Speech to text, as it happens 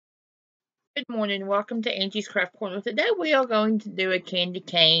Good morning. Welcome to Angie's Craft Corner. Today we are going to do a candy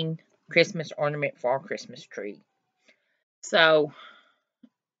cane Christmas ornament for our Christmas tree. So,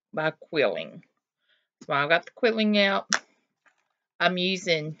 by quilling. So I got the quilling out. I'm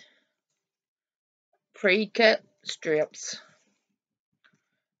using pre-cut strips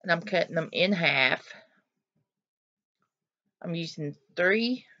and I'm cutting them in half. I'm using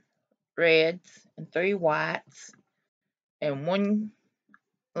 3 reds and 3 whites and 1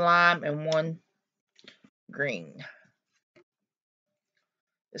 lime and 1 green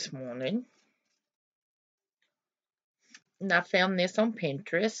this morning. And I found this on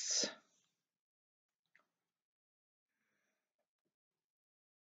Pinterest.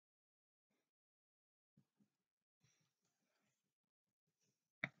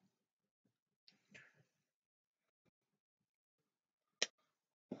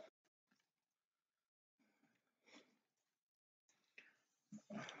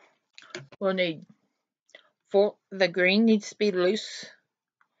 We'll need the green needs to be loose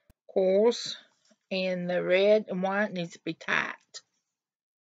coils and the red and white needs to be tight.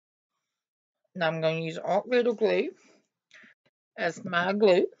 Now I'm going to use alt glitter glue as my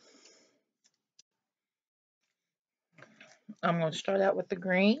glue. I'm going to start out with the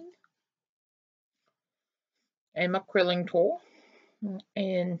green and my quilling tool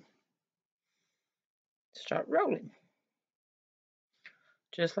and start rolling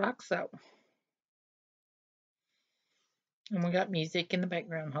just like so. And we got music in the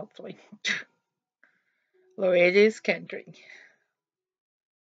background, hopefully. Well, it is country.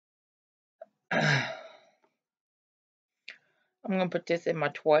 I'm going to put this in my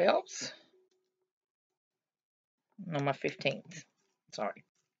 12s. No, my 15s. Sorry.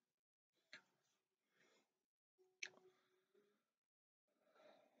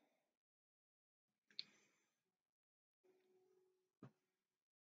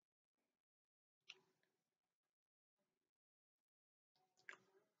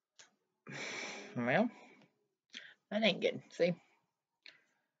 Well, that ain't good. See?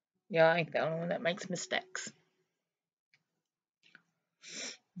 Yeah, I ain't the only one that makes mistakes.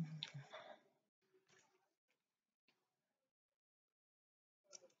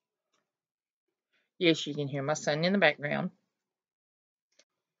 Yes, you can hear my son in the background.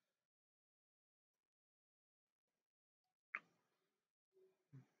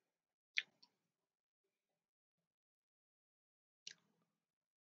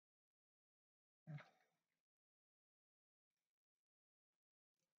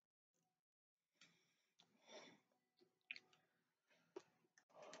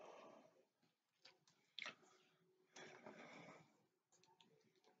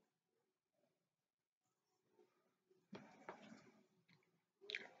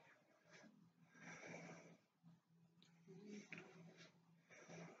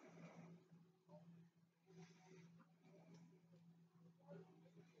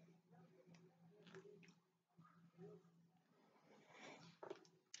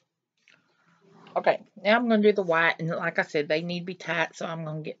 Okay, now I'm going to do the white, and like I said, they need to be tight, so I'm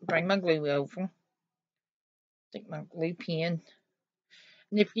going to bring my glue over. Take my glue pen.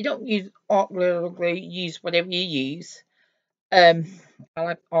 And if you don't use alt glitter glue, use whatever you use. I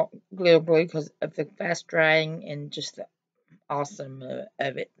like alt glitter glue because of the fast drying and just the awesome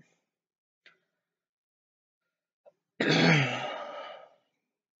of it.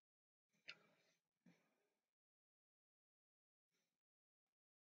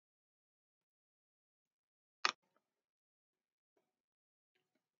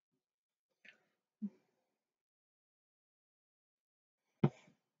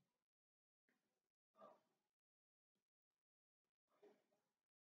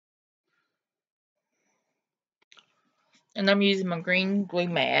 And I'm using my green glue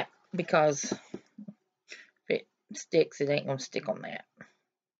mat because if it sticks, it ain't going to stick on that.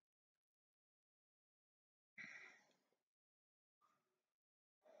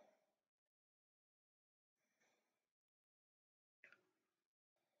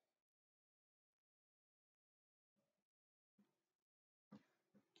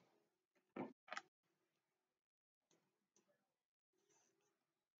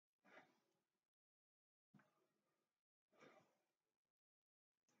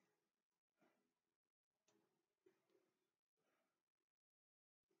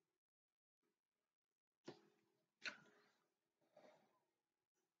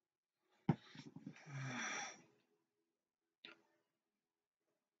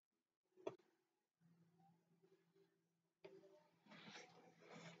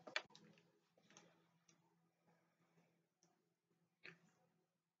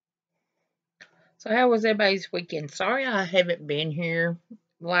 So how was everybody's weekend? Sorry I haven't been here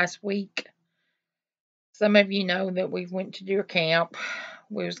last week. Some of you know that we went to deer camp.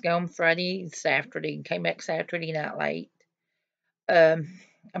 We was gone Friday and Saturday and came back Saturday night late. I've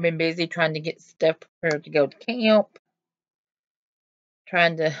been busy trying to get stuff prepared to go to camp,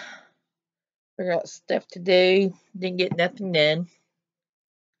 trying to figure out stuff to do. Didn't get nothing done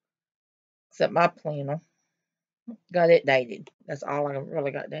except my planner. Got it dated. That's all I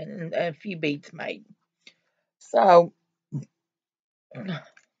really got done, and a few beads made. So,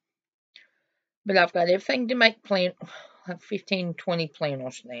 but I've got everything to make like 15, 20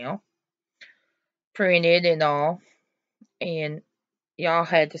 planners now, printed and all, and y'all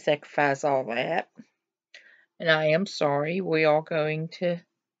had to sacrifice all that. And I am sorry. We are going to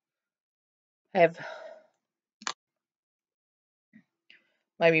have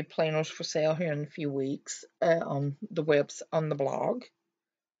maybe planners for sale here in a few weeks on the blog.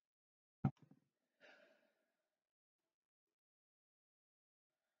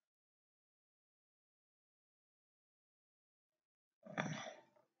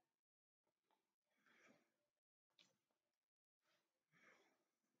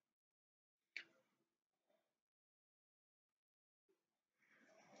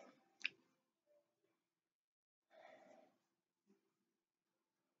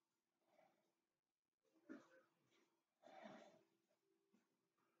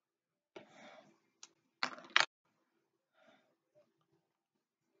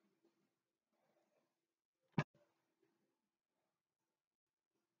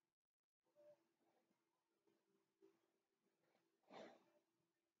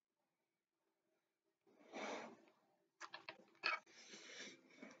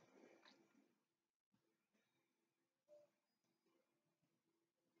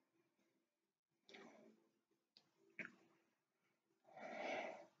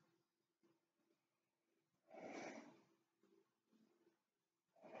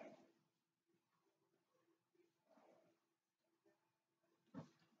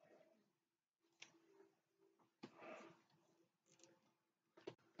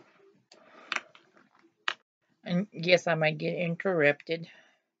 And yes, I might get interrupted.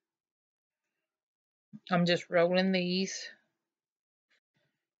 I'm just rolling these.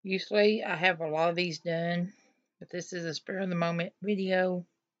 Usually I have a lot of these done, but this is a spur of the moment video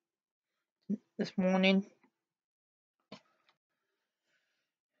this morning.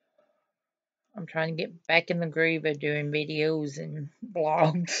 I'm trying to get back in the groove of doing videos and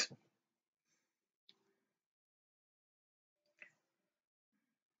blogs.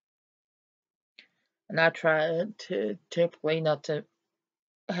 And I try to typically not to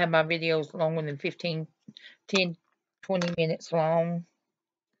have my videos longer than 15, 10, 20 minutes long.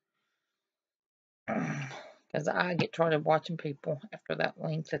 Because I get tired of watching people after that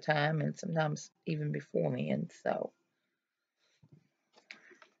length of time and sometimes even before then. So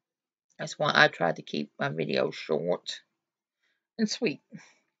that's why I try to keep my videos short and sweet.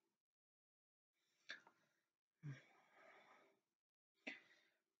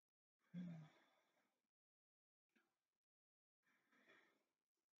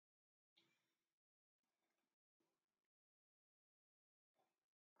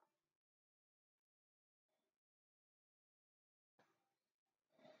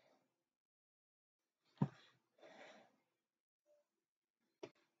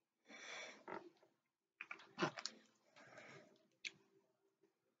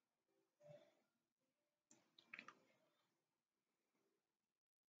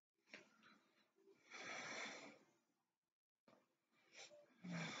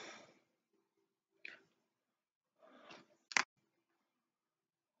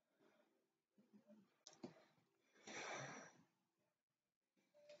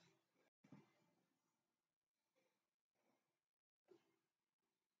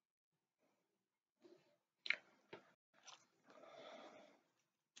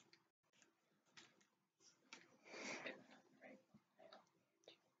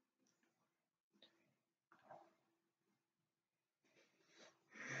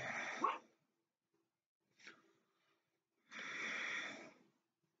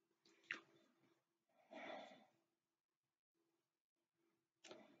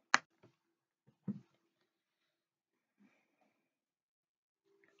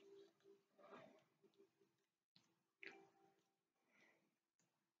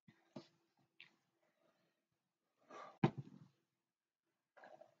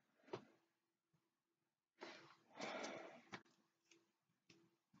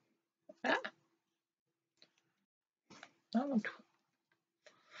 Ah, I don't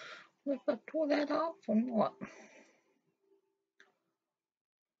know if I tore that off or what.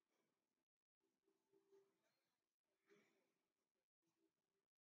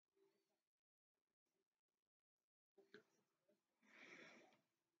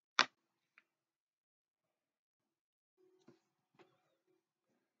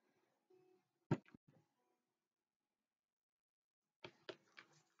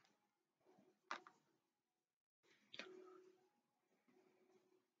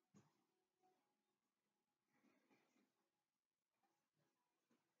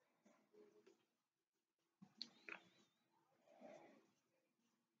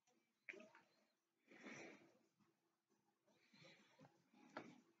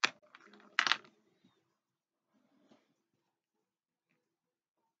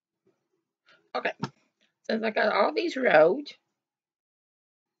 Okay, since I got all these rolled,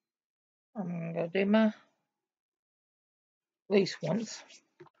 I'm going to go do my loose ones.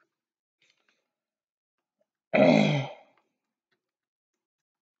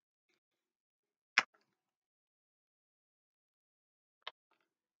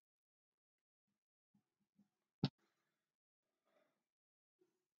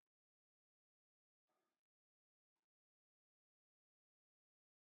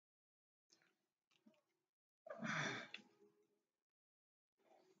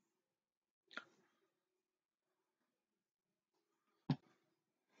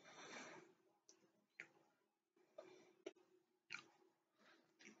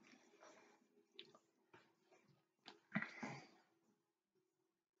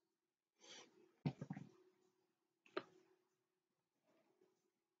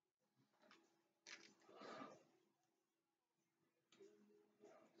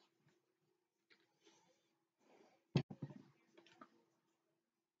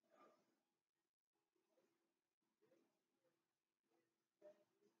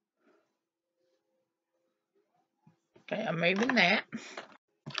 Okay, I'm moving that.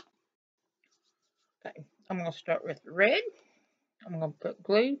 Okay, I'm going to start with red. I'm going to put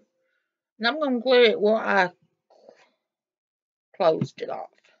glue. And I'm going to glue it where I closed it off.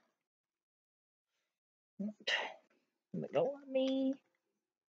 Let go of me.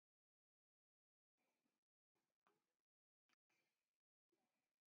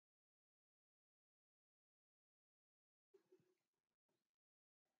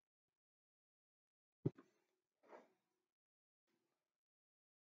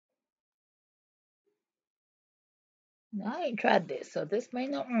 Now, I ain't tried this, so this may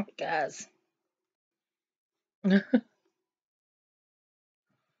not work, guys.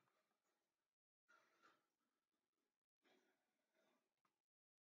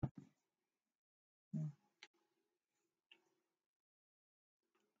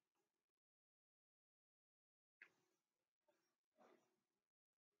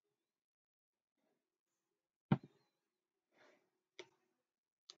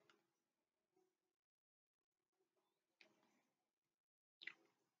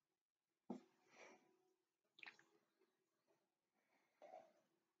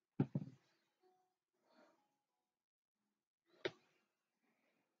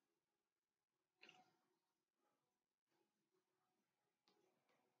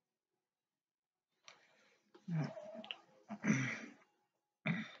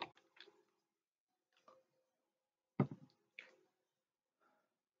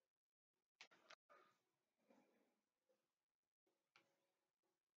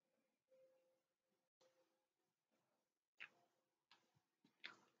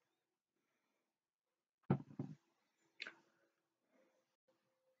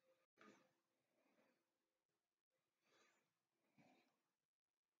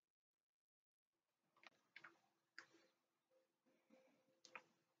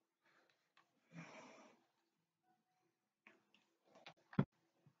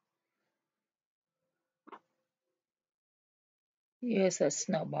 Yes, a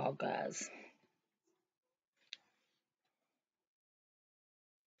snowball, guys.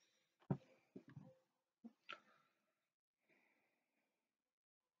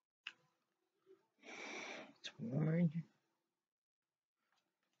 It's warmer in here.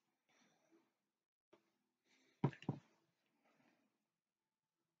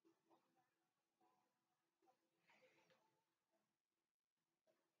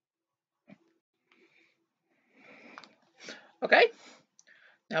 Okay,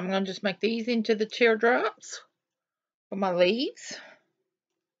 now I'm going to just make these into the teardrops for my leaves.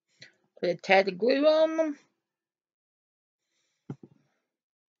 Put a tad of glue on them.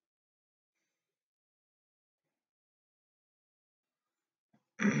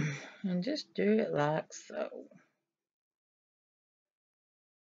 And just do it like so.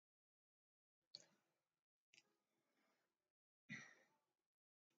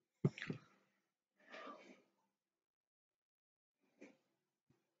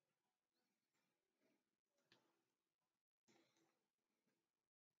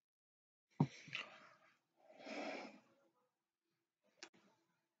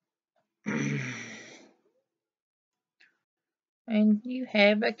 And you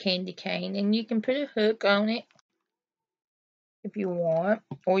have a candy cane, and you can put a hook on it if you want,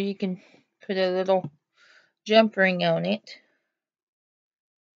 or you can put a little jump ring on it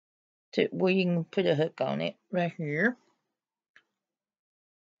to where you can put a hook on it right here.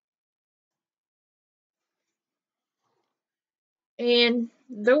 And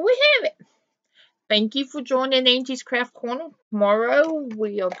there we have it. Thank you for joining Angie's Craft Corner. Tomorrow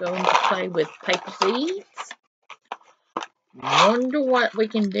we are going to play with paper seeds. Wonder what we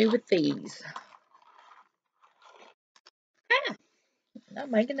can do with these. Ah,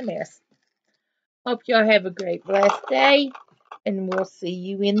 not making a mess. Hope y'all have a great blessed day, and we'll see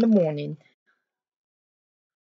you in the morning.